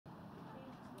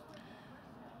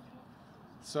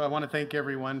So I want to thank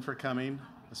everyone for coming,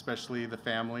 especially the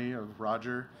family of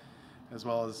Roger, as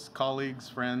well as colleagues,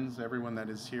 friends, everyone that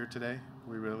is here today.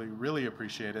 We really, really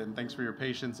appreciate it, and thanks for your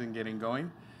patience in getting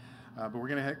going. But we're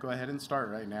going to go ahead and start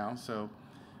right now. So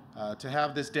to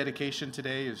have this dedication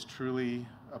today is truly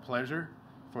a pleasure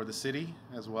for the city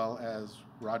as well as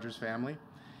Roger's family.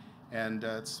 And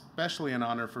it's especially an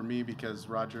honor for me because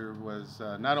Roger was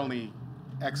not only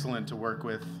excellent to work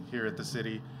with here at the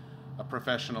city, a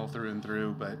professional through and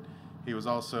through, but he was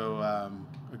also a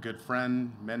good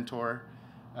friend, mentor.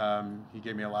 He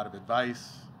gave me a lot of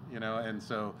advice, and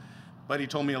so, but he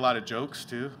told me a lot of jokes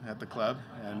too at the club,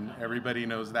 and everybody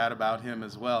knows that about him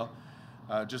as well.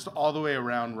 Just all the way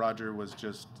around, Roger was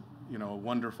just, a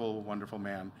wonderful, wonderful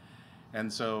man.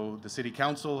 And so the city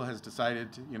council has decided,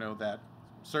 that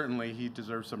certainly he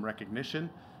deserves some recognition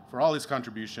for all his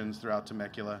contributions throughout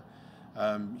Temecula.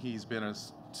 He's been a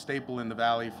staple in the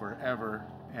valley forever,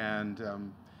 and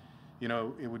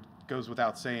goes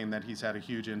without saying that he's had a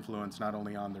huge influence not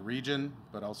only on the region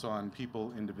but also on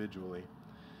people individually.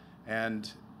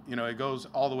 And it goes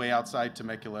all the way outside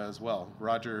Temecula as well.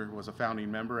 Roger was a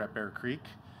founding member at Bear Creek,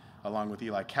 along with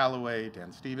Eli Calloway,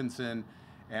 Dan Stevenson,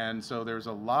 and so there's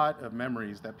a lot of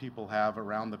memories that people have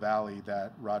around the valley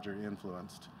that Roger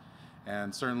influenced.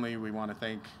 And certainly we want to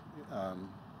thank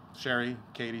Sherry,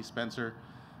 Katie, Spencer,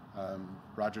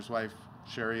 Roger's wife,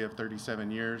 Sherry of 37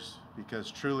 years,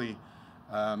 because truly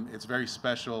it's very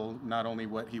special not only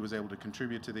what he was able to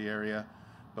contribute to the area,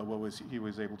 but he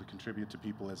was able to contribute to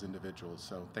people as individuals.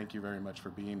 So thank you very much for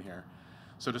being here.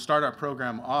 So to start our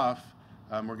program off,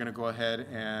 we're going to go ahead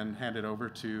and hand it over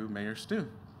to Mayor Stu.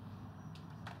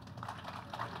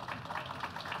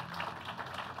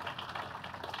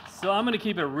 So I'm going to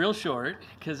keep it real short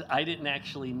because I didn't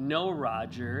actually know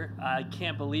Roger. I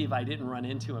can't believe I didn't run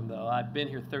into him, though. I've been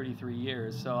here 33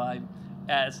 years, so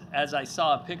as I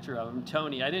saw a picture of him,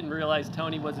 Tony, I didn't realize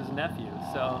Tony was his nephew,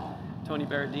 so Tony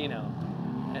Berardino.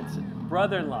 It's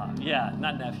brother-in-law, yeah,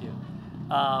 not nephew.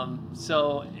 And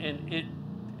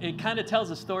it kind of tells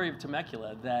a story of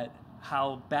Temecula, that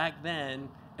how back then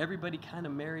everybody kind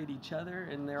of married each other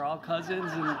and they're all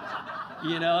cousins,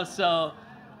 and so.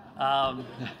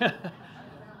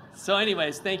 So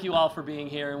anyways, thank you all for being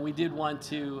here. And we did want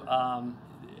to,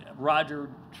 Roger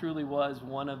truly was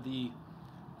one of the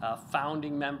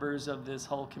founding members of this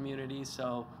whole community,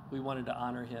 so we wanted to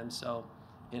honor him. So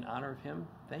in honor of him,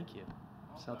 thank you.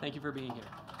 So thank you for being here.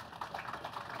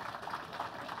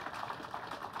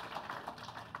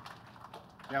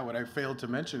 Yeah, what I failed to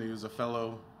mention, he was a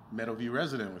fellow Meadowview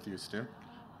resident with you, Stu.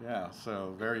 Yeah,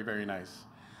 so very, very nice.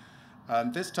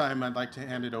 This time, I'd like to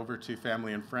hand it over to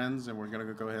family and friends, and we're going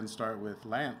to go ahead and start with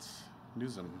Lance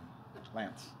Newsom.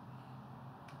 Lance.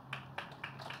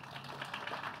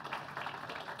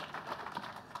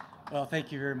 Well, thank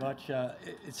you very much.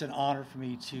 It's an honor for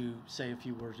me to say a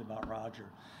few words about Roger.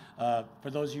 For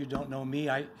those of you who don't know me,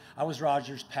 I was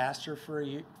Roger's pastor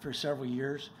for several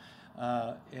years,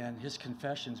 and his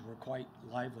confessions were quite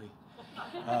lively.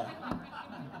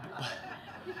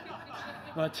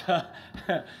 But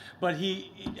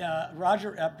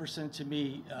Roger Epperson to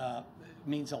me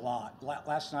means a lot.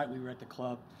 Last night we were at the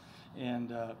club,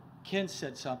 and Ken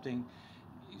said something.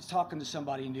 He was talking to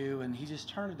somebody new, and he just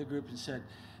turned to the group and said,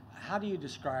 "How do you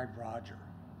describe Roger?"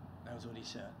 That was what he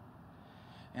said.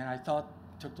 And I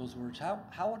took those words,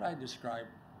 how would I describe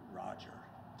Roger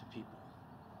to people?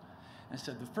 And I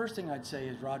said, the first thing I'd say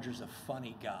is Roger's a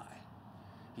funny guy.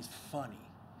 He's funny,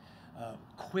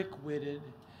 quick-witted.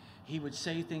 He would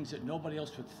say things that nobody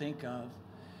else would think of.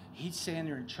 He'd stand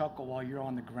there and chuckle while you're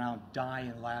on the ground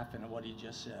dying laughing at what he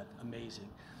just said. Amazing.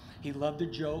 He loved a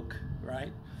joke,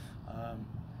 right?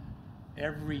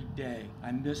 Every day.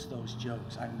 I miss those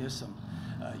jokes. I miss them.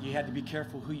 You had to be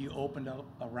careful who you opened up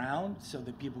around so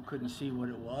that people couldn't see what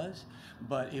it was,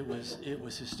 but it was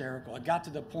hysterical. It got to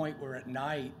the point where at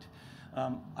night,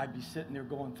 I'd be sitting there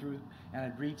going through, and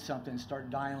I'd read something and start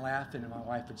dying laughing, and my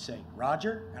wife would say,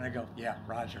 "Roger?" And I go, "Yeah,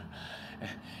 Roger."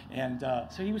 And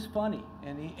so he was funny,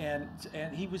 and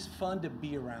he was fun to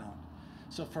be around.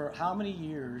 So for how many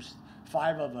years,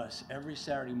 5 of us every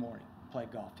Saturday morning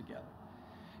played golf together.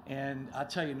 And I'll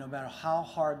tell you, no matter how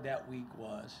hard that week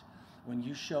was, when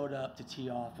you showed up to tee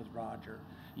off with Roger,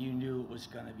 you knew it was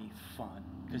going to be fun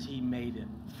because he made it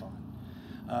fun.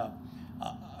 I'll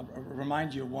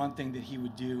remind you of one thing that he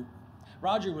would do.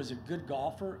 Roger was a good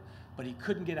golfer, but he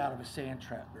couldn't get out of a sand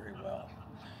trap very well.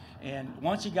 And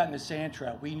once he got in the sand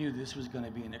trap, we knew this was going to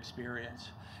be an experience.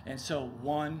 And so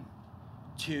 1,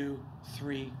 2,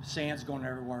 3, sand's going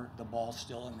everywhere, the ball's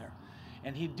still in there.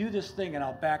 And he'd do this thing, and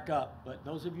I'll back up, but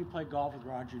those of you who play golf with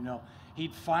Roger know,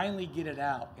 he'd finally get it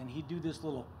out, and he'd do this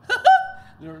little,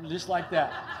 just like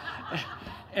that.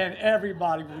 And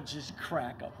everybody would just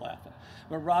crack up laughing.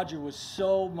 But Roger was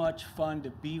so much fun to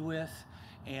be with,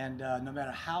 and no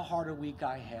matter how hard a week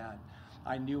I had,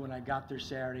 I knew when I got there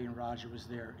Saturday and Roger was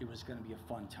there, it was going to be a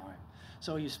fun time.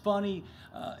 So he's funny,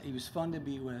 he was fun to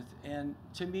be with, and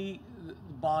to me, the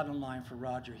bottom line for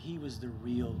Roger, he was the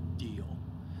real deal.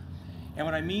 And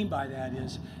what I mean by that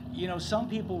is, you know, some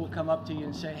people will come up to you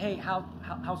and say, hey,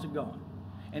 how's it going?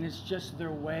 And it's just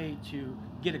their way to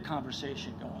get a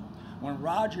conversation going. When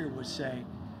Roger would say,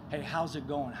 hey, how's it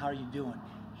going? How are you doing?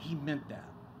 He meant that.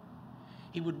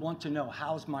 He would want to know,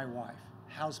 how's my wife?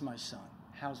 How's my son?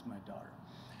 How's my daughter?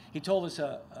 He told us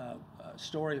a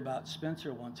story about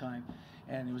Spencer one time,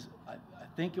 and it was, I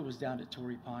think it was down at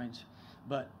Torrey Pines,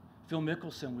 but Phil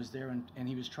Mickelson was there, and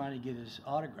he was trying to get his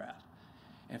autograph.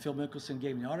 And Phil Mickelson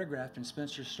gave him the autograph, and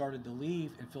Spencer started to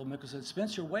leave, and Phil Mickelson said,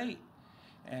 Spencer, wait.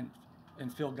 And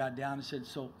Phil got down and said,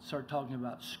 so started talking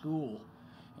about school,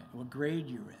 what grade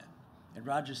you're in. And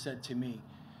Roger said to me,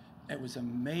 it was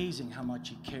amazing how much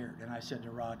he cared. And I said to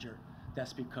Roger,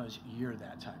 that's because you're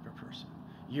that type of person.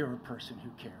 You're a person who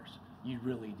cares. You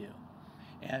really do.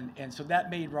 And so that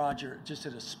made Roger just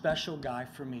a special guy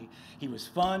for me. He was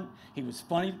fun, he was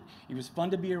funny, he was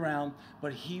fun to be around,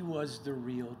 but he was the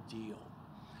real deal.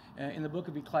 In the book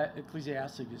of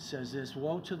Ecclesiastes, it says this,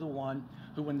 woe to the one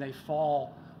who when they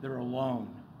fall, they're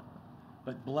alone.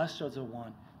 But blessed are the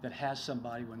one that has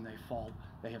somebody when they fall,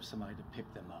 they have somebody to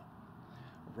pick them up.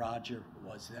 Roger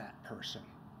was that person.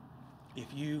 If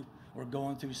you were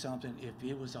going through something, if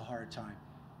it was a hard time,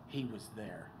 he was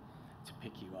there to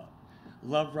pick you up.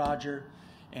 Love Roger,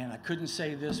 and I couldn't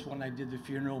say this when I did the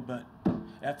funeral, but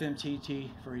FMTT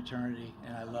for eternity,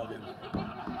 and I love him.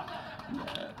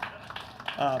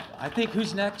 I think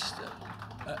who's next?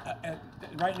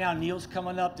 Right now, Neil's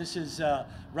coming up. This is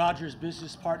Roger's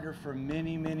business partner for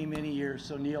many, many, many years.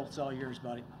 So Neil, it's all yours,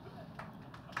 buddy.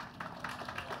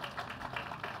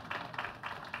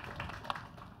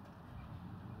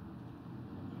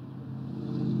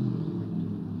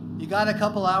 You got a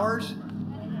couple hours?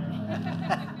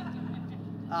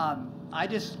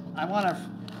 I want to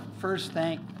first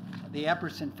thank the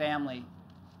Epperson family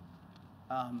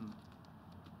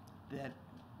that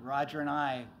Roger and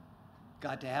I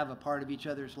got to have a part of each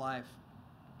other's life.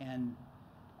 And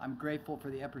I'm grateful for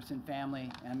the Epperson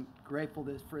family. I'm grateful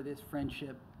for this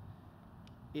friendship.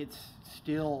 It's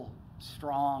still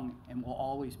strong and will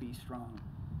always be strong.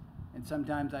 And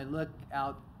sometimes I look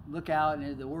out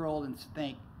into the world and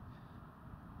think,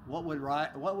 what would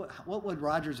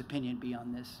Roger's opinion be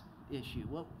on this issue?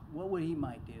 What would he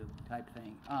might do, type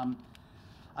thing.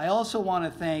 I also want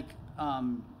to thank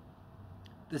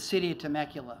the city of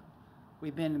Temecula.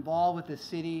 We've been involved with the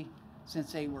city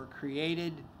since they were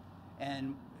created,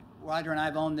 and Roger and I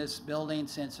have owned this building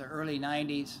since the early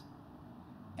 90s,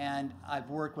 and I've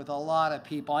worked with a lot of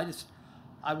people.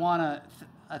 I want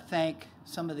to thank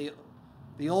some of the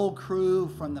old crew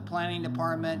from the planning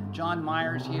department. John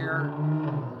Myers here,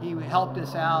 he helped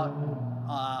us out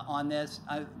on this.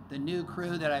 The new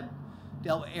crew that I've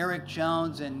dealt with, Eric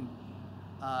Jones and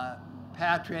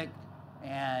Patrick,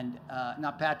 and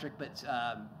not Patrick, but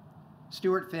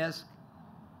Stuart Fisk,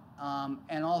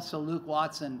 and also Luke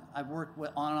Watson. I've worked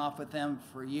on and off with them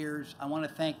for years. I want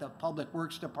to thank the Public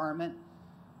Works Department.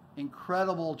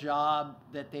 Incredible job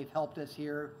that they've helped us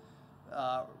here.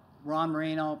 Ron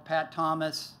Marino, Pat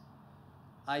Thomas.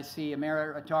 I see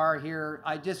Amara Attar here.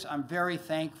 I'm very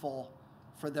thankful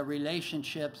for the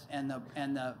relationships and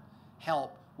the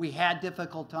help. We had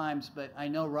difficult times, but I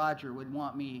know Roger would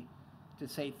want me to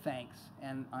say thanks,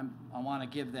 and I want to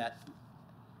give that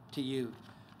to you.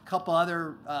 A couple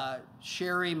other,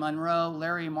 Sherry Monroe,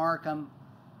 Larry Markham.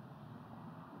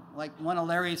 Like one of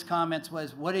Larry's comments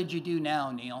was, what did you do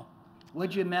now, Neil?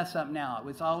 What'd you mess up now? It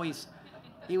was always,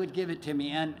 he would give it to me,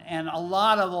 and a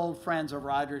lot of old friends of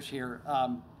Roger's here.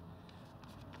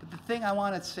 But the thing I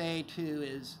want to say too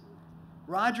is,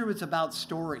 Roger was about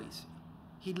stories.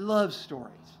 He loved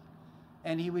stories,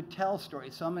 and he would tell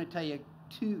stories. So I'm going to tell you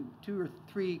two or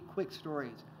three quick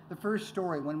stories. The first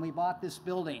story, when we bought this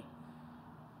building,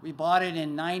 we bought it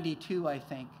in '92, I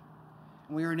think.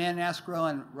 And we were in escrow,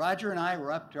 and Roger and I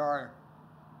were up to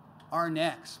our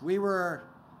necks.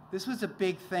 This was a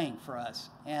big thing for us.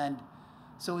 And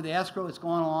so the escrow is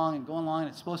going along, and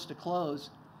it's supposed to close.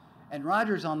 And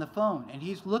Roger's on the phone, and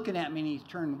he's looking at me, and he's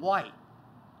turned white.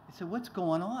 I said, what's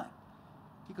going on?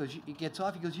 He gets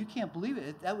off, he goes, you can't believe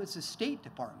it. That was the State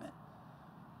Department.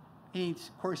 And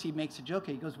of course, he makes a joke.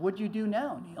 He goes, what'd you do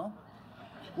now, Neil?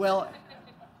 Well,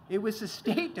 It was the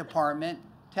State Department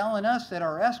telling us that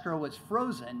our escrow was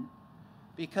frozen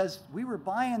because we were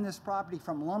buying this property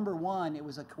from Lumber One. It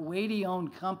was a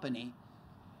Kuwaiti-owned company,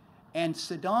 and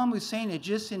Saddam Hussein had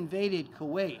just invaded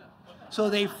Kuwait. So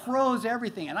they froze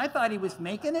everything, and I thought he was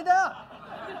making it up.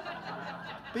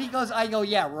 But he goes, I go,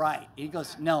 yeah, right. He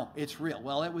goes, no, it's real.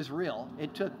 Well, it was real.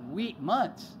 It took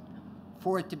months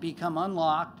for it to become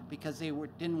unlocked because they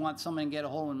didn't want someone to get a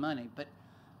hold of money. But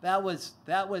that was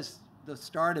the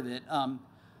start of it.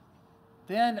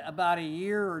 Then about a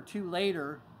year or two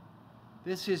later,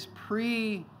 this is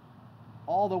pre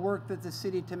all the work that the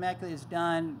city of Temecula has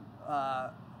done,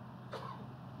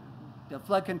 the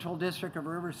Flood Control District of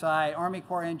Riverside, Army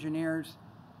Corps engineers,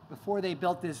 before they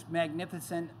built this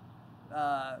magnificent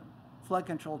flood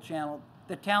control channel,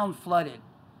 the town flooded.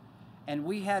 And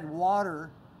we had water,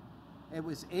 it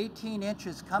was 18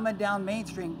 inches coming down Main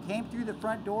Street, came through the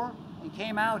front door and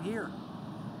came out here,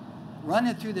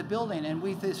 running through the building. And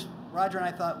Roger and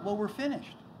I thought, well, we're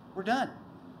finished, we're done.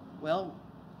 Well,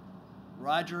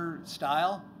 Roger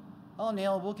style, oh,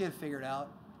 Neil, we'll get it figured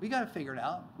out. We got it figured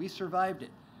out. We survived it.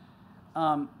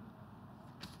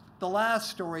 The last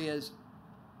story is,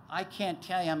 I can't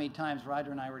tell you how many times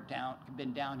Roger and I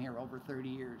been down here over 30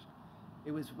 years.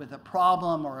 It was with a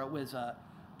problem or it was a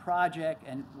project,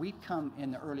 and we'd come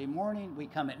in the early morning,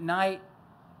 we'd come at night,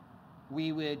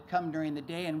 we would come during the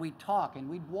day, and we'd talk, and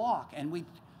we'd walk, and we'd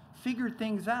figure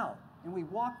things out. And we'd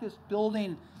walk this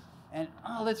building, and,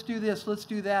 oh, let's do this, let's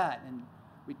do that. And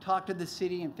we'd talk to the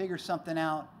city and figure something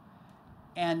out.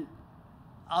 And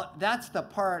that's the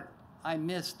part I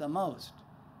miss the most,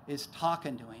 is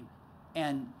talking to him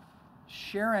and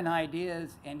sharing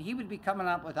ideas. And he would be coming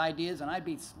up with ideas, and I'd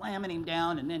be slamming him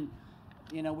down. And then,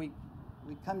 you know, we'd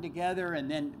come together, and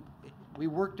then we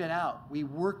worked it out. We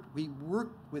worked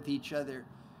with each other.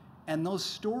 And those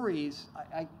stories,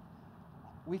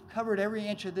 we've covered every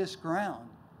inch of this ground.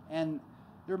 And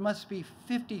there must be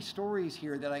 50 stories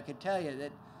here that I could tell you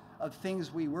of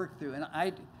things we worked through. And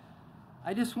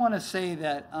I just want to say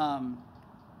that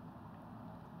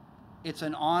it's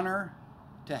an honor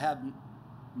to have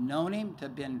known him, to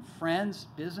have been friends,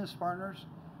 business partners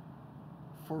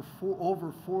for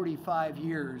over 45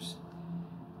 years.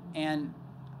 And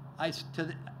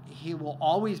he will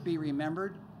always be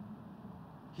remembered.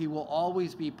 He will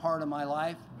always be part of my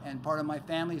life and part of my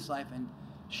family's life. And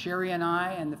Sherry and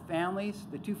I and the families,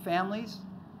 the two families,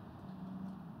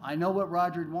 I know what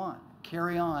Roger'd want.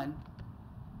 Carry on.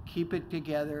 Keep it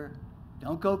together.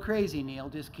 Don't go crazy, Neil.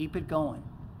 Just keep it going.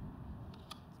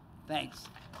 Thanks.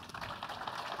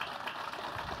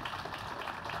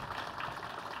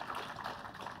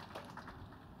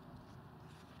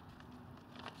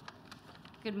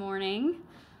 Good morning.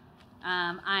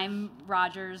 I'm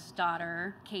Roger's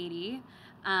daughter, Katie.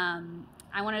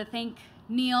 I wanted to thank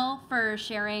Neil for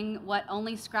sharing what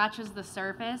only scratches the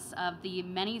surface of the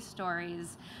many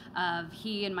stories of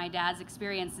he and my dad's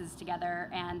experiences together.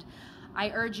 And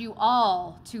I urge you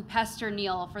all to pester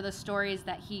Neil for the stories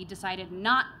that he decided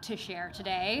not to share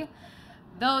today.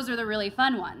 Those are the really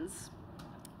fun ones.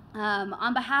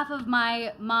 On behalf of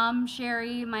my mom,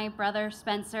 Sherry, my brother,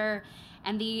 Spencer,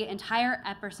 and the entire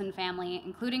Epperson family,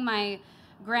 including my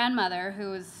grandmother,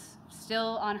 who is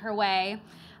still on her way,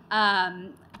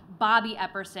 Bobby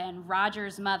Epperson,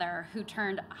 Roger's mother, who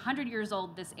turned 100 years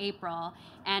old this April,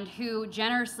 and who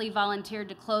generously volunteered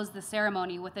to close the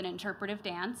ceremony with an interpretive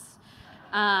dance.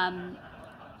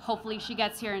 Hopefully she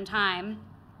gets here in time.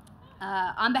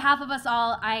 On behalf of us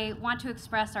all, I want to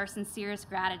express our sincerest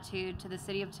gratitude to the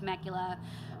city of Temecula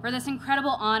for this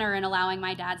incredible honor in allowing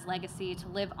my dad's legacy to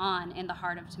live on in the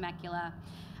heart of Temecula.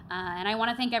 And I want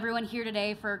to thank everyone here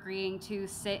today for agreeing to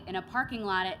sit in a parking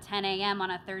lot at 10 a.m. on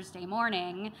a Thursday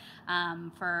morning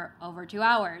for over 2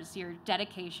 hours. Your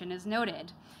dedication is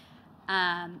noted.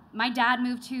 My dad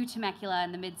moved to Temecula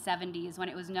in the mid-'70s when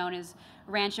it was known as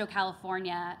Rancho,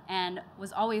 California, and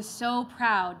was always so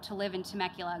proud to live in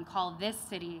Temecula and call this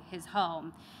city his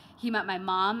home. He met my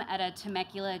mom at a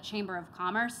Temecula Chamber of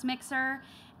Commerce mixer,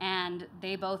 and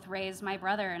they both raised my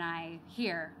brother and I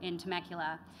here in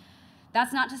Temecula.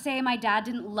 That's not to say my dad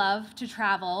didn't love to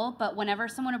travel, but whenever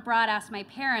someone abroad asked my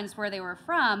parents where they were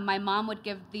from, my mom would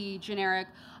give the generic,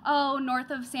 oh,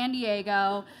 north of San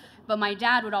Diego, but my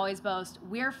dad would always boast,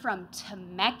 we're from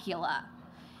Temecula,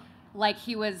 like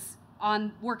he was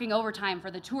working overtime for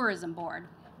the tourism board.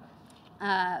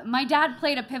 My dad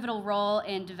played a pivotal role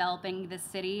in developing this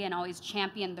city and always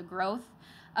championed the growth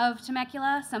of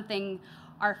Temecula, something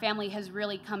our family has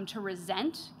really come to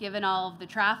resent given all of the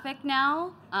traffic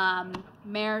now.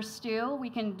 Mayor Stu,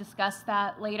 we can discuss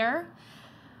that later.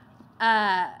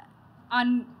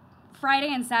 On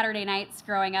Friday and Saturday nights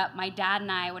growing up, my dad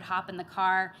and I would hop in the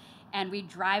car and we'd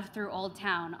drive through Old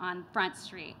Town on Front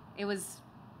Street. It was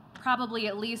probably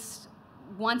at least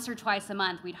once or twice a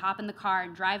month. We'd hop in the car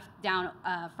and drive down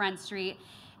Front Street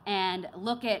and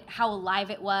look at how alive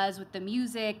it was with the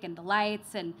music and the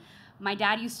lights. And my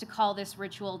dad used to call this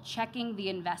ritual checking the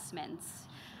investments.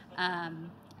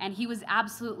 And he was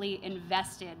absolutely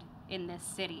invested in this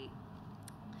city.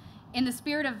 In the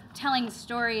spirit of telling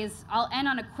stories, I'll end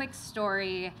on a quick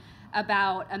story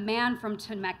about a man from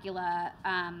Temecula.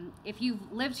 If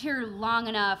you've lived here long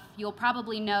enough, you'll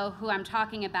probably know who I'm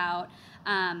talking about.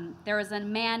 There was a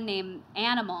man named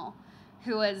Animal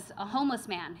who was a homeless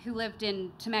man who lived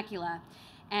in Temecula.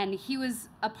 And he was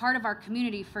a part of our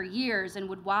community for years and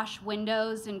would wash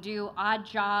windows and do odd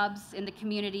jobs in the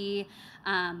community.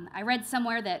 I read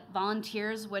somewhere that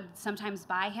volunteers would sometimes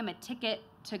buy him a ticket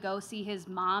to go see his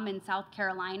mom in South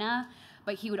Carolina,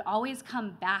 but he would always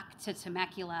come back to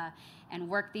Temecula and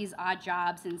work these odd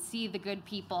jobs and see the good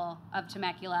people of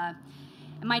Temecula.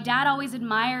 And my dad always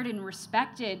admired and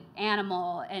respected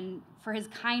Animal and for his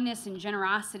kindness and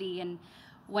generosity. And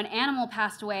when Animal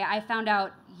passed away, I found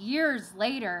out years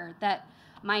later that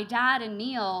my dad and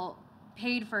Neil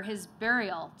paid for his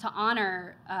burial to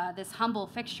honor this humble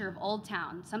fixture of Old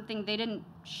Town, something they didn't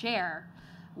share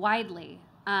widely.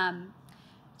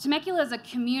 Temecula is a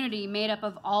community made up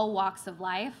of all walks of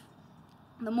life.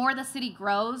 The more the city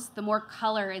grows, the more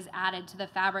color is added to the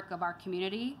fabric of our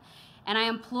community. And I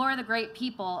implore the great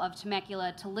people of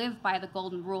Temecula to live by the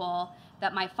golden rule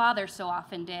that my father so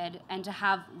often did, and to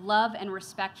have love and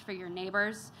respect for your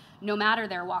neighbors, no matter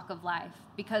their walk of life,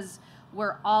 because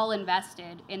we're all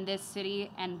invested in this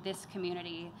city and this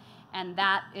community, and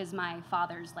that is my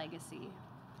father's legacy.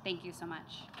 Thank you so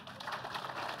much.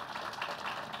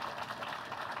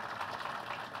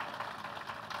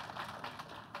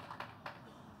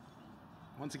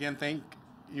 Once again, thank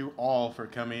you all for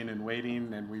coming and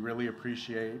waiting, and we really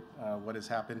appreciate what has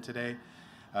happened today.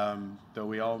 Though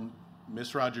we all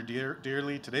miss Roger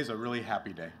dearly, today's a really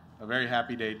happy day, a very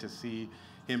happy day to see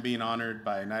him being honored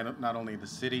by not only the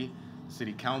city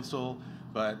council,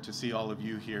 but to see all of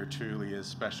you here truly is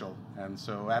special. And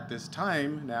so at this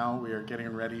time, now we are getting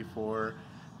ready for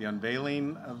the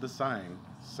unveiling of the sign.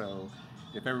 So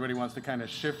if everybody wants to kind of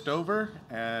shift over,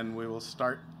 and we will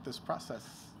start this process.